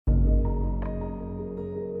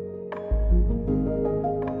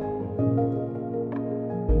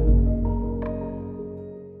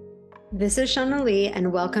This is Shauna Lee,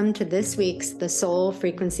 and welcome to this week's The Soul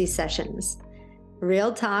Frequency Sessions.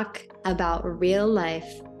 Real talk about real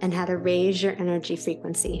life and how to raise your energy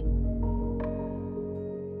frequency.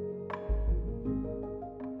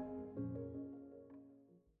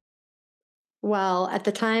 Well, at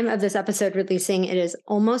the time of this episode releasing, it is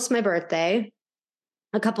almost my birthday,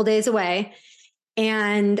 a couple days away.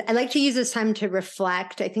 And I like to use this time to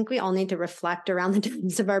reflect. I think we all need to reflect around the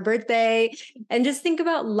times of our birthday and just think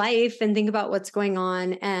about life and think about what's going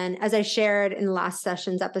on. And as I shared in the last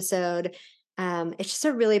session's episode, it's just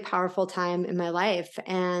a really powerful time in my life.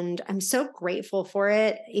 And I'm so grateful for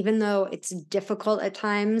it, even though it's difficult at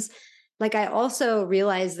times. Like, I also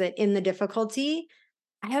realize that in the difficulty,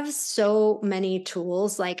 I have so many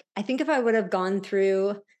tools. Like, I think if I would have gone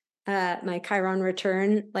through my Chiron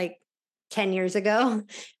return like 10 years ago,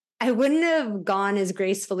 I wouldn't have gone as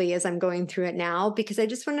gracefully as I'm going through it now because I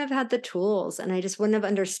just wouldn't have had the tools and I just wouldn't have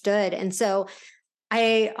understood. And so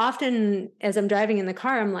I often, as I'm driving in the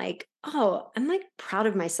car, I'm like, oh, I'm like proud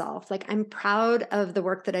of myself. Like, I'm proud of the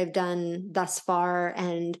work that I've done thus far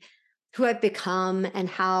and who I've become and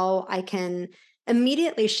how I can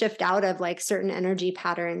immediately shift out of like certain energy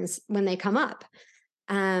patterns when they come up.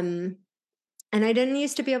 Um, and I didn't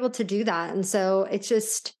used to be able to do that. And so it's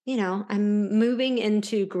just, I'm moving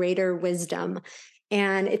into greater wisdom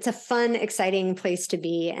and it's a fun, exciting place to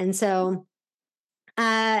be. And so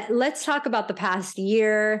let's talk about the past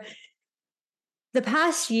year. The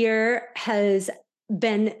past year has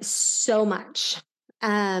been so much,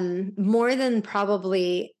 more than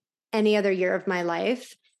probably any other year of my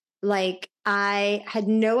life. Like, I had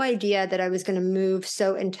no idea that I was going to move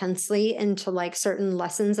so intensely into like certain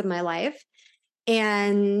lessons of my life.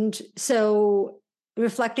 And so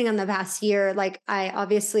reflecting on the past year, like, I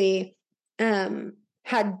obviously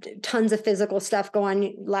had tons of physical stuff go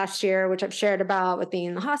on last year, which I've shared about with being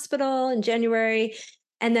in the hospital in January.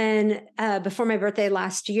 And then before my birthday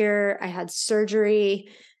last year, I had surgery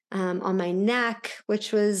on my neck,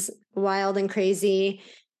 which was wild and crazy.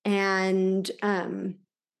 And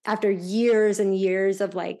after years and years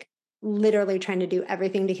of like literally trying to do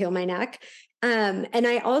everything to heal my neck. And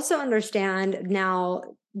I also understand now,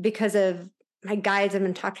 because of my guides have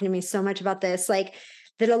been talking to me so much about this, like,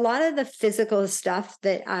 that a lot of the physical stuff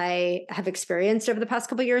that I have experienced over the past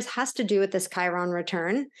couple of years has to do with this Chiron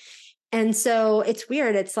return. And so it's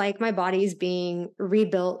weird. It's like my body's being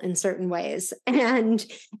rebuilt in certain ways. And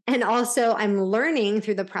also I'm learning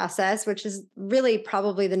through the process, which is really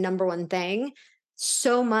probably the number one thing,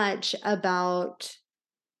 so much about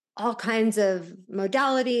all kinds of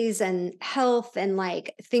modalities and health and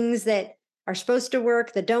like things that are supposed to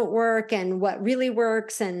work that don't work and what really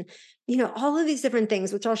works and all of these different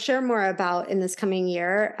things, which I'll share more about in this coming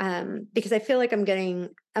year, because I feel like I'm getting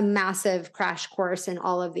a massive crash course in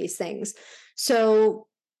all of these things. So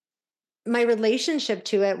my relationship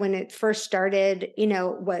to it when it first started,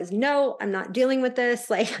 was no, I'm not dealing with this.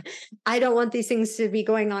 Like, I don't want these things to be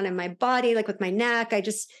going on in my body, like with my neck. I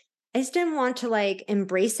just didn't want to like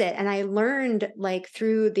embrace it. And I learned like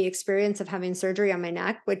through the experience of having surgery on my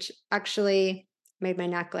neck, which actually made my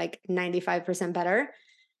neck like 95% better,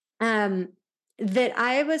 um, that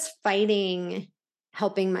I was fighting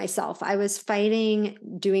helping myself. I was fighting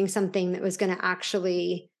doing something that was going to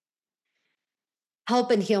actually help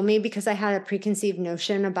and heal me because I had a preconceived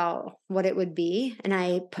notion about what it would be. And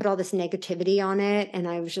I put all this negativity on it and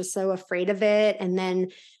I was just so afraid of it. And then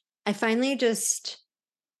I finally just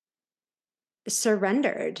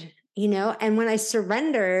surrendered, and when I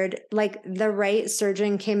surrendered, like, the right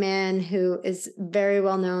surgeon came in who is very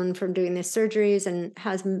well known from doing these surgeries and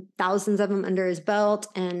has thousands of them under his belt.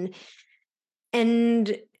 And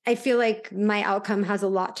I feel like my outcome has a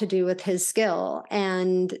lot to do with his skill.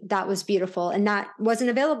 And that was beautiful. And that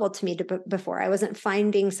wasn't available to me before. I wasn't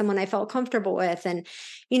finding someone I felt comfortable with. And,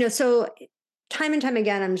 so time and time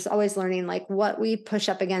again, I'm just always learning like what we push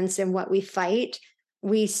up against and what we fight,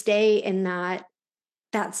 we stay in that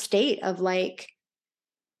state of like,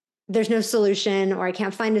 there's no solution or I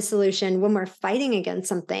can't find a solution when we're fighting against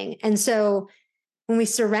something. And so when we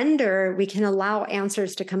surrender, we can allow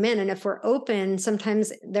answers to come in. And if we're open,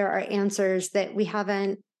 sometimes there are answers that we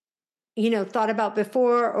haven't, thought about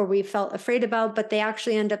before or we felt afraid about, but they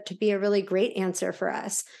actually end up to be a really great answer for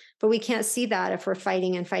us. But we can't see that if we're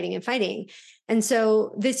fighting and fighting and fighting. And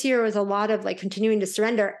so this year was a lot of like continuing to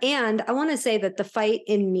surrender. And I want to say that the fight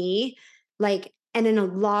in me, like, and in a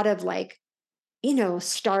lot of like,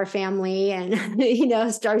 star family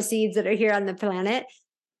and, star seeds that are here on the planet,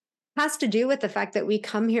 has to do with the fact that we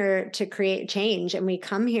come here to create change and we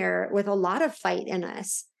come here with a lot of fight in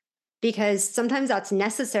us because sometimes that's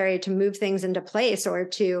necessary to move things into place or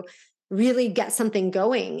to really get something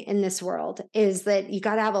going in this world is that you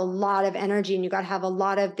got to have a lot of energy and you got to have a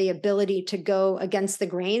lot of the ability to go against the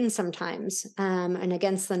grain sometimes, and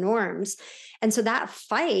against the norms. And so that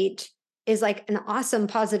fight is like an awesome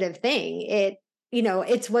positive thing.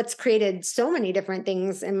 It's what's created so many different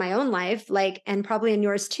things in my own life, like, and probably in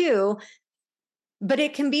yours too, but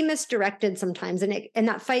it can be misdirected sometimes. And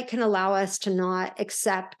that fight can allow us to not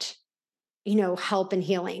accept, help and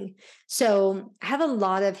healing. So I have a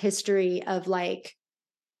lot of history of like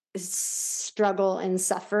struggle and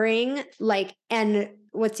suffering. Like, and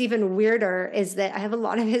what's even weirder is that I have a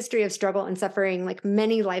lot of history of struggle and suffering, like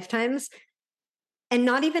many lifetimes, and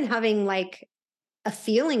not even having like a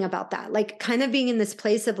feeling about that, like kind of being in this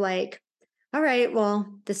place of like, all right, well,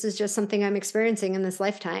 this is just something I'm experiencing in this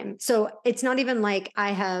lifetime. So it's not even like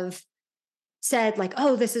I have said like,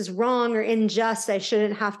 oh, this is wrong or unjust, I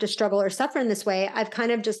shouldn't have to struggle or suffer in this way. I've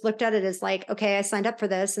kind of just looked at it as like, okay, I signed up for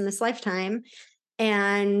this in this lifetime,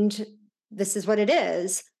 and this is what it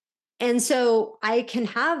is. And so I can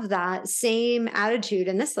have that same attitude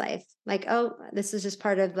in this life, like, oh, this is just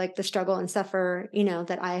part of like the struggle and suffer,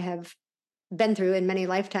 that I have been through in many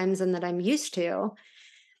lifetimes and that I'm used to.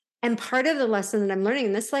 And part of the lesson that I'm learning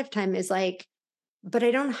in this lifetime is like, but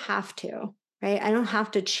I don't have to, right? I don't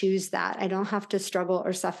have to choose that. I don't have to struggle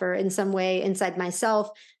or suffer in some way inside myself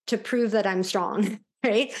to prove that I'm strong,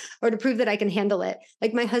 right? Or to prove that I can handle it.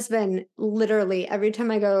 Like my husband, literally, every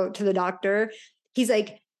time I go to the doctor, he's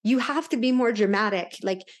like, you have to be more dramatic.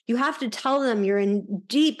 Like you have to tell them you're in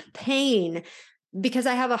deep pain, because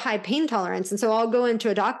I have a high pain tolerance. And so I'll go into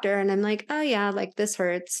a doctor and I'm like, oh yeah, like this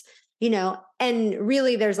hurts, and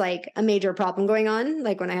really there's like a major problem going on.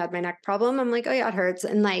 Like when I had my neck problem, I'm like, oh yeah, it hurts.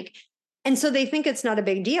 And so they think it's not a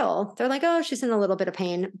big deal. They're like, oh, she's in a little bit of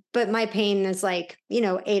pain, but my pain is like,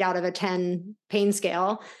 8 out of a 10 pain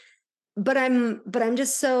scale. But I'm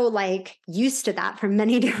just so like used to that from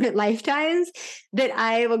many different lifetimes that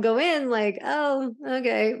I will go in like, oh,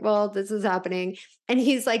 okay, well, this is happening. And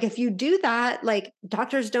he's like, if you do that, like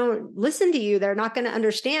doctors don't listen to you, they're not going to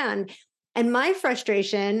understand. And my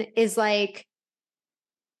frustration is like,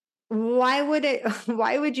 why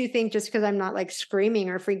would you think just because I'm not like screaming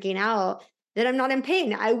or freaking out that I'm not in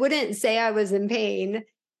pain? I wouldn't say I was in pain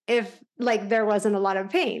if like there wasn't a lot of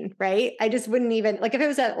pain, right? I just wouldn't even, like, if it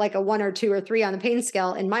was at like a 1 or 2 or 3 on the pain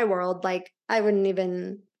scale in my world, like I wouldn't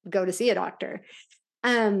even go to see a doctor.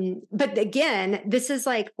 But again, this is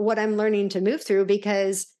like what I'm learning to move through,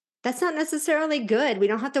 because that's not necessarily good. We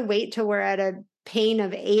don't have to wait till we're at a pain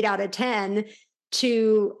of 8 out of 10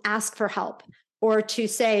 to ask for help, or to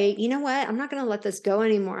say, you know what, I'm not going to let this go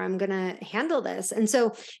anymore. I'm going to handle this. And so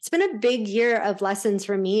it's been a big year of lessons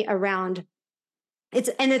for me around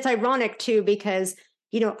it's ironic too, because,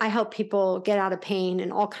 I help people get out of pain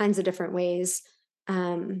in all kinds of different ways,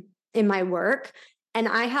 in my work. And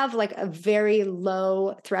I have like a very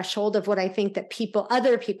low threshold of what I think that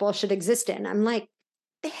other people should exist in. I'm like,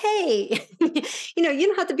 hey, you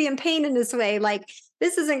don't have to be in pain in this way. Like,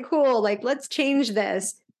 this isn't cool. Like, let's change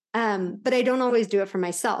this. But I don't always do it for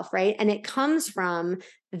myself. Right. And it comes from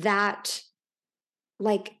that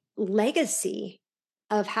like legacy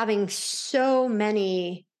of having so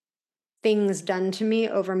many things done to me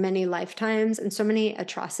over many lifetimes and so many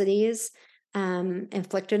atrocities,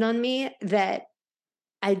 inflicted on me, that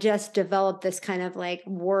I just developed this kind of like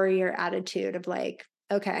warrior attitude of like,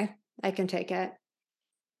 okay, I can take it.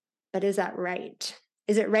 But is that right?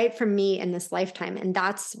 Is it right for me in this lifetime? And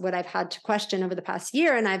that's what I've had to question over the past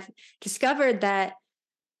year. And I've discovered that,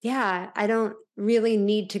 yeah, I don't really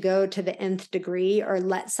need to go to the nth degree or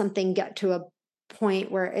let something get to a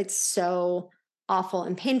point where it's so awful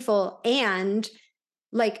and painful. And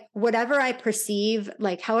like whatever I perceive,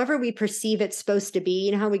 like however we perceive it's supposed to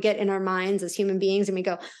be, how we get in our minds as human beings and we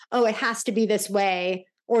go, oh, it has to be this way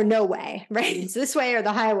or no way, right? It's this way or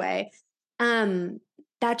the highway.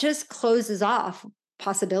 That just closes off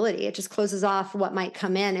possibility. It just closes off what might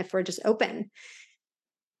come in if we're just open.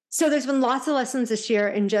 So there's been lots of lessons this year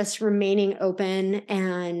in just remaining open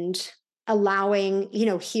and allowing,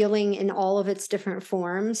 healing in all of its different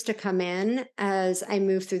forms to come in as I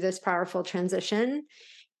move through this powerful transition.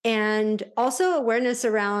 And also awareness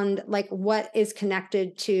around like what is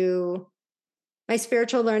connected to my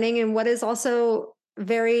spiritual learning and what is also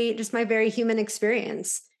just my very human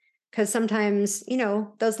experience. Because sometimes,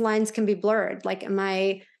 those lines can be blurred. Like, am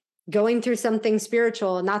I going through something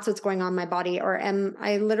spiritual and that's what's going on in my body? Or am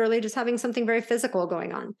I literally just having something very physical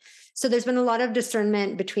going on? So there's been a lot of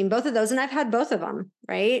discernment between both of those. And I've had both of them,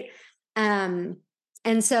 right? And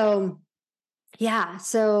so, yeah.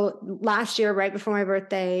 So last year, right before my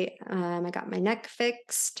birthday, I got my neck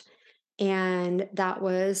fixed. And that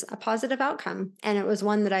was a positive outcome. And it was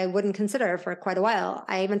one that I wouldn't consider for quite a while.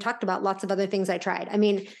 I even talked about lots of other things I tried. I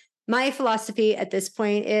mean, my philosophy at this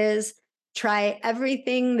point is try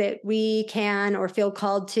everything that we can or feel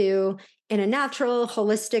called to in a natural,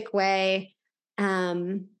 holistic way.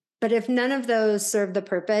 But if none of those serve the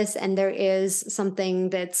purpose and there is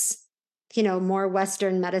something that's, more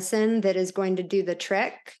Western medicine that is going to do the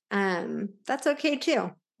trick, that's okay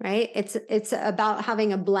too, right? It's about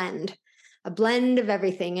having a blend of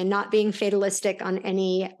everything and not being fatalistic on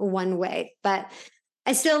any one way. But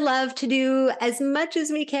I still love to do as much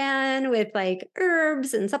as we can with like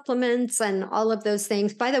herbs and supplements and all of those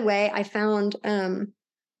things. By the way, I found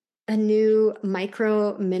a new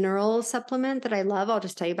micro mineral supplement that I love. I'll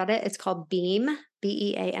just tell you about it. It's called Beam,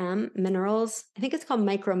 BEAM minerals. I think it's called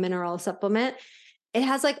micro mineral supplement. It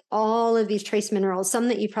has like all of these trace minerals, some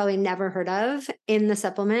that you probably never heard of in the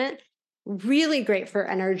supplement. Really great for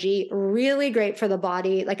energy, really great for the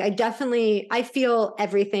body. Like I feel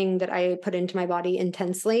everything that I put into my body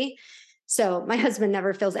intensely. So my husband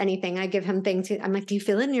never feels anything. I give him things. I'm like, do you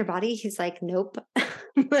feel it in your body? He's like, nope.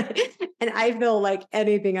 And I feel like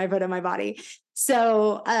anything I put in my body.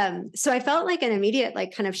 So I felt like an immediate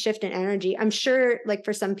like kind of shift in energy. I'm sure like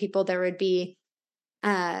for some people there would be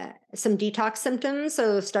some detox symptoms.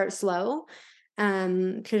 So start slow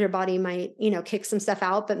because your body might, kick some stuff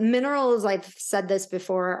out. But minerals, I've said this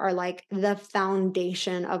before, are like the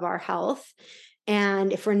foundation of our health.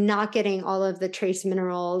 And if we're not getting all of the trace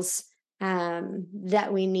minerals that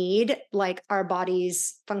we need, like our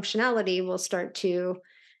body's functionality will start to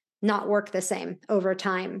not work the same over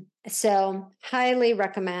time. So highly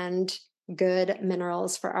recommend good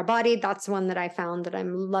minerals for our body. That's one that I found that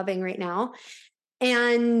I'm loving right now.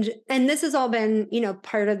 And this has all been,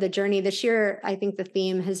 part of the journey this year. I think the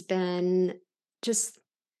theme has been just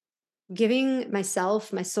giving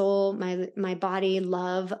myself, my soul, my body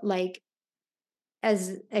love. Like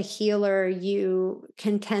as a healer, you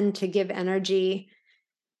can tend to give energy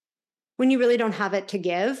when you really don't have it to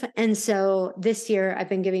give. And so this year I've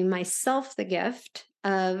been giving myself the gift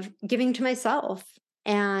of giving to myself.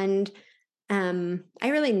 And I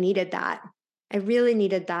really needed that.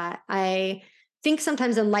 I think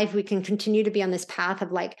sometimes in life we can continue to be on this path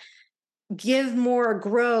of like, give more,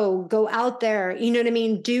 grow, go out there, you know what I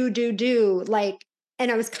mean? Do. Like,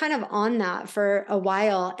 and I was kind of on that for a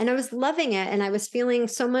while and I was loving it. And I was feeling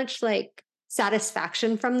so much like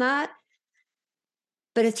satisfaction from that.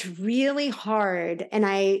 But it's really hard. And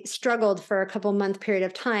I struggled for a couple month period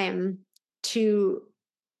of time to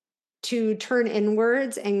turn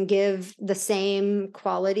inwards and give the same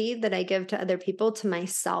quality that I give to other people to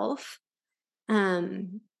myself.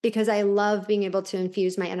 Because I love being able to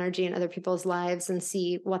infuse my energy in other people's lives and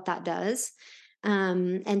see what that does,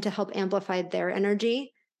 and to help amplify their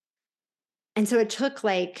energy. And so it took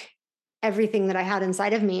like everything that I had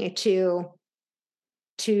inside of me to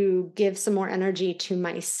give some more energy to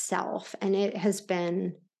myself. And it has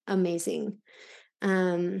been amazing.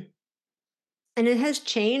 And it has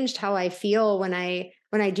changed how I feel when I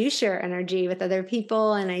do share energy with other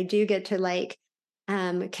people and I do get to like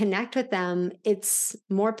connect with them. It's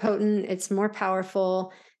more potent, it's more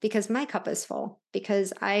powerful because my cup is full,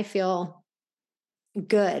 because I feel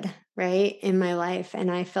good, right, in my life and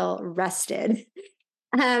I felt rested.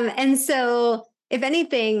 And so if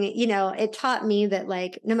anything, it taught me that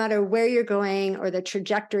like, no matter where you're going or the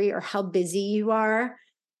trajectory or how busy you are,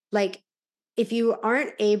 like if you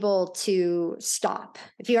aren't able to stop,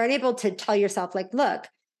 if you aren't able to tell yourself like, look,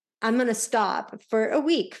 I'm going to stop for a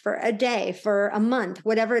week, for a day, for a month,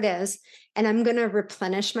 whatever it is, and I'm going to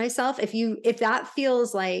replenish myself. If that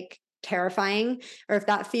feels like terrifying or if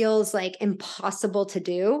that feels like impossible to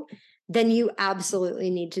do, then you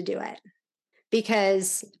absolutely need to do it.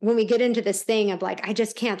 Because when we get into this thing of like, I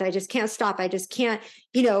just can't stop. I just can't,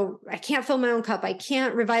 I can't fill my own cup. I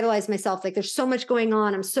can't revitalize myself. Like there's so much going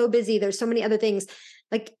on. I'm so busy. There's so many other things.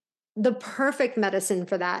 Like the perfect medicine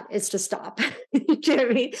for that is to stop. You know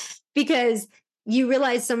what I mean? Because you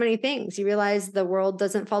realize so many things. You realize the world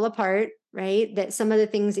doesn't fall apart, right? That some of the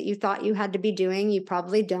things that you thought you had to be doing, you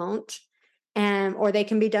probably don't. Or they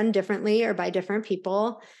can be done differently or by different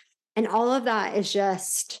people. And all of that is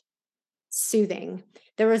just soothing.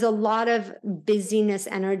 There was a lot of busyness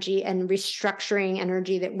energy and restructuring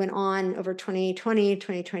energy that went on over 2020,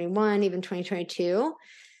 2021, even 2022.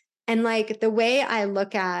 And like the way I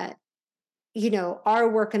look at, our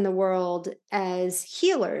work in the world as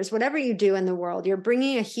healers, whatever you do in the world, you're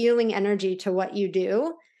bringing a healing energy to what you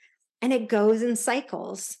do. And it goes in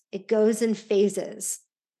cycles, it goes in phases.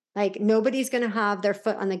 Like nobody's going to have their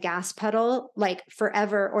foot on the gas pedal like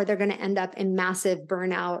forever, or they're going to end up in massive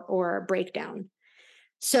burnout or breakdown.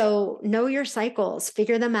 So know your cycles,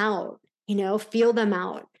 figure them out, feel them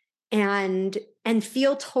out, and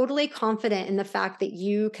feel totally confident in the fact that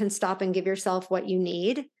you can stop and give yourself what you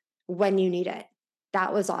need when you need it.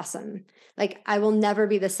 That was awesome. Like I will never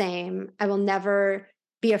be the same. I will never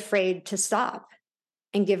be afraid to stop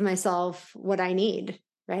and give myself what I need,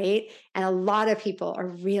 right? And a lot of people are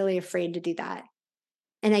really afraid to do that.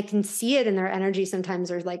 And I can see it in their energy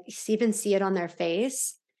sometimes, or like even see it on their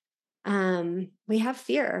face. We have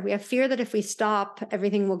fear. We have fear that if we stop,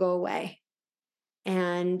 everything will go away.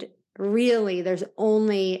 And really, there's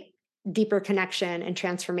only deeper connection and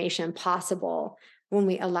transformation possible when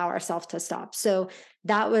we allow ourselves to stop. So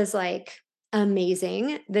that was like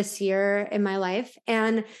amazing this year in my life.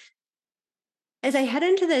 And as I head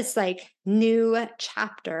into this like new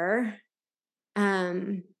chapter,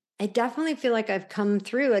 I definitely feel like I've come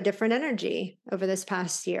through a different energy over this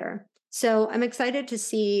past year. So I'm excited to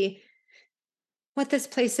see what this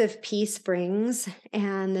place of peace brings,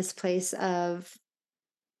 and this place of,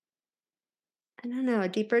 I don't know, a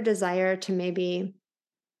deeper desire to maybe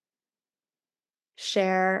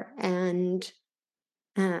share um,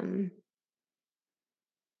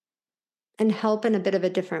 and help in a bit of a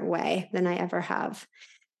different way than I ever have.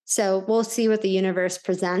 So we'll see what the universe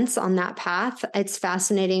presents on that path. It's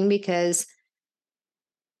fascinating because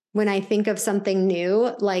when I think of something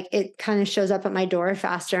new, like it kind of shows up at my door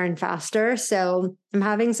faster and faster. So I'm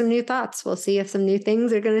having some new thoughts. We'll see if some new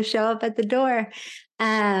things are going to show up at the door.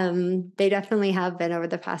 They definitely have been over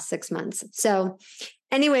the past 6 months. So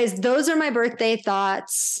anyways, those are my birthday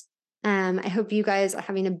thoughts. I hope you guys are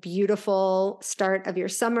having a beautiful start of your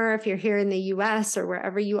summer if you're here in the US or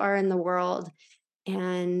wherever you are in the world.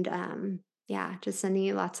 And yeah, just sending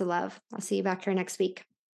you lots of love. I'll see you back here next week.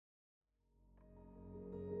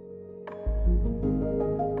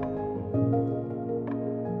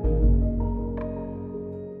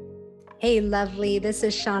 Hey, lovely. This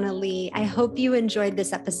is Shauna Lee. I hope you enjoyed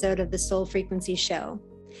this episode of the Soul Frequency Show.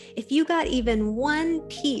 If you got even one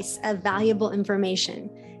piece of valuable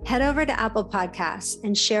information, head over to Apple Podcasts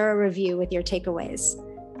and share a review with your takeaways.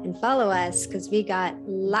 And follow us because we got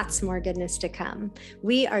lots more goodness to come.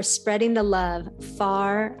 We are spreading the love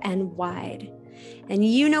far and wide. And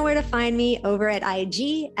you know where to find me over at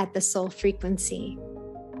IG at The Soul Frequency.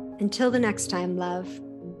 Until the next time, love,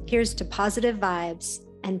 here's to positive vibes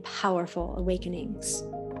and powerful awakenings.